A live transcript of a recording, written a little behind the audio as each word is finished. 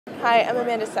Hi, I'm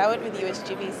Amanda Sowett with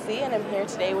USGBC, and I'm here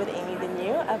today with Amy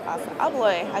Vigneux of ASSA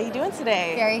ABLOY. How are you doing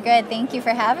today? Very good. Thank you for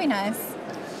having us.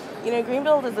 You know,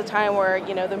 Greenbuild is a time where,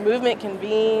 the movement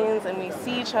convenes and we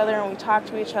see each other and we talk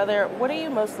to each other. What are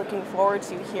you most looking forward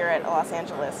to here at Los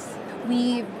Angeles?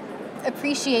 We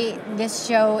appreciate this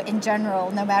show in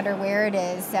general, no matter where it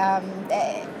is.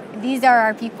 These are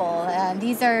our people.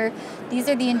 These are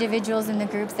the individuals and the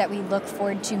groups that we look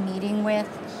forward to meeting with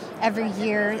every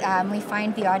year. We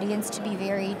find the audience to be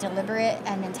very deliberate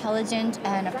and intelligent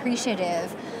and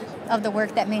appreciative of the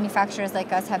work that manufacturers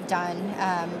like us have done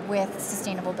with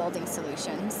sustainable building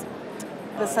solutions.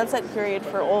 The sunset period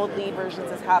for old LEED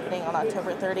versions is happening on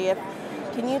October 30th.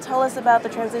 Can you tell us about the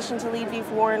transition to LEED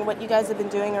v4 and what you guys have been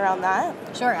doing around that?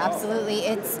 Sure, absolutely.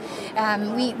 It's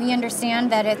we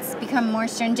understand that it's become more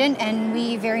stringent, and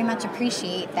we very much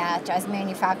appreciate that as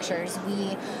manufacturers.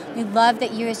 We love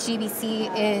that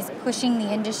USGBC is pushing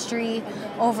the industry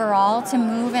overall to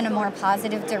move in a more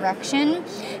positive direction,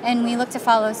 and we look to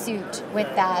follow suit with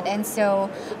that. And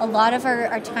so a lot of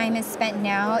our time is spent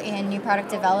now in new product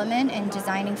development and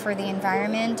designing for the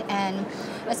environment, and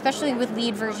especially with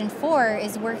LEED version 4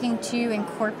 is working to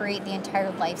incorporate the entire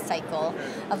life cycle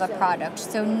of a product.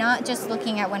 So not just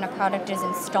looking at when a product is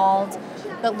installed,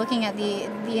 but looking at the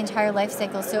entire life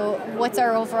cycle. So what's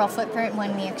our overall footprint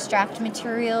when we extract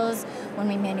materials, when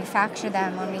we manufacture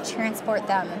them, when we transport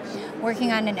them,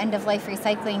 working on an end-of-life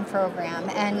recycling program.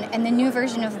 And the new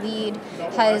version of LEED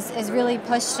has really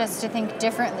pushed us to think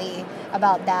differently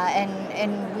about that,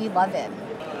 and we love it.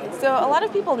 So a lot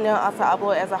of people know ASSA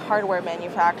ABLOY as a hardware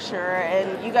manufacturer,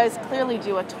 and you guys clearly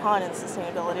do a ton in the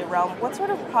sustainability realm. What sort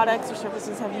of products or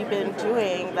services have you been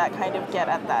doing that kind of get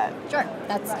at that? Sure,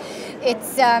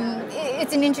 it's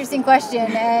an interesting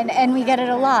question, and we get it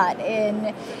a lot.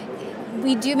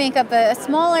 We do make up a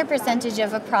smaller percentage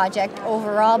of a project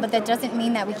overall, but that doesn't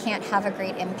mean that we can't have a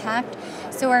great impact.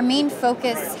 So our main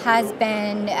focus has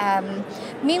been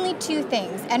mainly two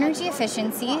things: energy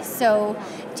efficiency, so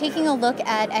taking a look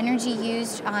at energy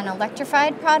used on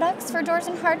electrified products for doors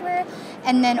and hardware,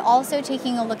 and then also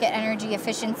taking a look at energy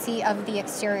efficiency of the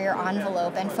exterior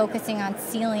envelope and focusing on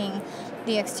sealing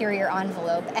the exterior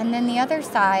envelope. And then the other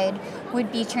side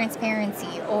would be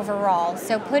transparency overall.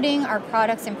 So putting our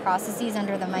products and processes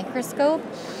under the microscope,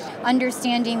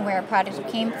 understanding where a product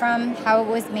came from, how it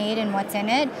was made, and what's in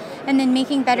it, and then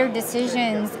making better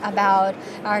decisions about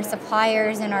our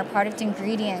suppliers and our product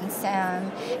ingredients,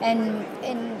 and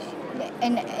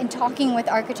talking with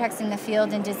architects in the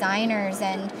field and designers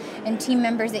and team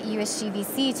members at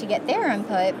USGBC to get their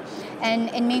input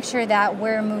and make sure that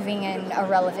we're moving in a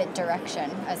relevant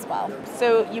direction as well.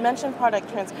 So you mentioned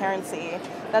product transparency.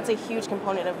 That's a huge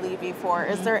component of LEED v4.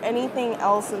 Is there anything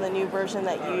else in the new version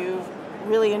that you've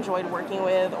really enjoyed working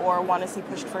with or want to see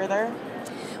pushed further?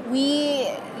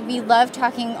 We love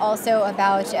talking also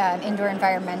about indoor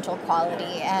environmental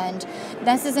quality, and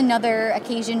this is another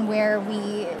occasion where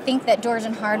we think that doors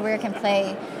and hardware can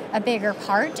play a bigger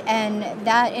part, and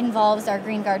that involves our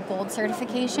GreenBuild Gold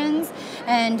certifications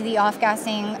and the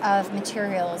off-gassing of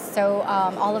materials. So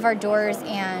all of our doors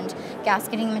and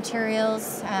gasketing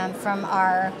materials from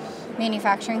our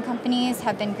manufacturing companies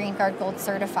have been GreenBuild Gold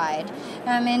certified.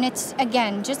 And it's,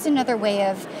 again, just another way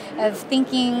of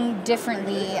thinking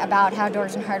differently about how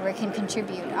doors and hardware can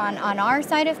contribute on our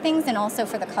side of things and also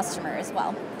for the customer as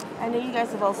well. I know you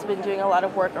guys have also been doing a lot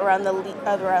of work around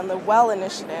the WELL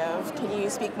initiative. Can you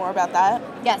speak more about that?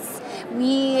 Yes,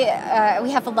 we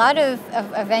have a lot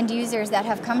of end users that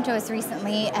have come to us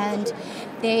recently, and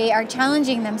they are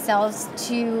challenging themselves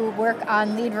to work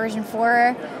on LEED version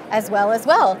 4 as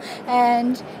well.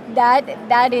 And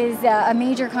that is a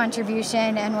major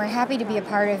contribution, and we're happy to be a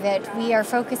part of it. We are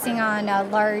focusing on a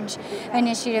large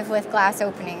initiative with glass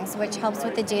openings, which helps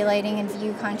with the daylighting and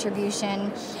view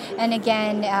contribution. And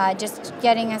again, just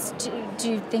getting us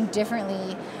to think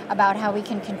differently about how we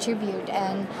can contribute.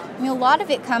 And a lot of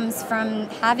it comes from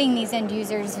having these end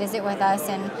users visit with us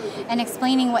and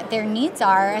explaining what their needs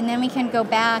are, and then we can go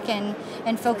back and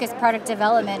focus product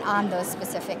development on those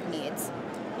specific needs.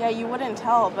 Yeah, you wouldn't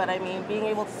tell, but I mean, being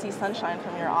able to see sunshine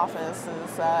from your office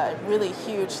is a really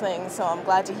huge thing. So I'm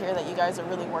glad to hear that you guys are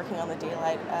really working on the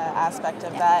daylight aspect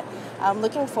of that.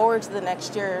 Looking forward to the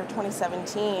next year,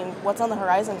 2017. What's on the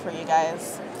horizon for you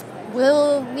guys?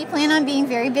 We plan on being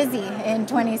very busy in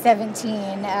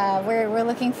 2017. We're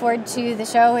looking forward to the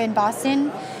show in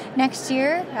Boston next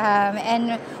year,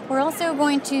 and we're also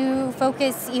going to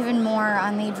focus even more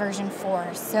on LEED version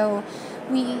 4. So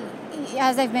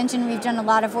as I've mentioned, we've done a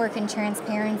lot of work in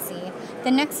transparency.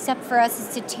 The next step for us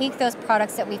is to take those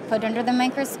products that we've put under the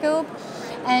microscope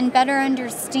and better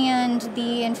understand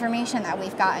the information that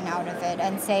we've gotten out of it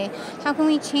and say, how can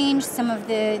we change some of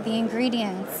the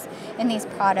ingredients in these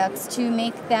products to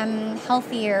make them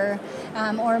healthier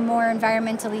or more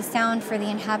environmentally sound for the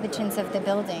inhabitants of the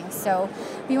building. So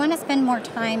we want to spend more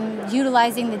time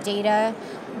utilizing the data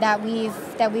that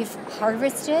we've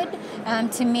harvested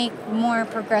to make more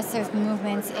progressive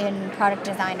movements in product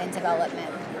design and development.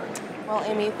 Well,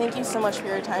 Amy, thank you so much for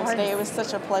your time today. It was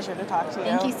such a pleasure to talk to you.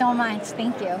 Thank you so much.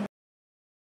 Thank you.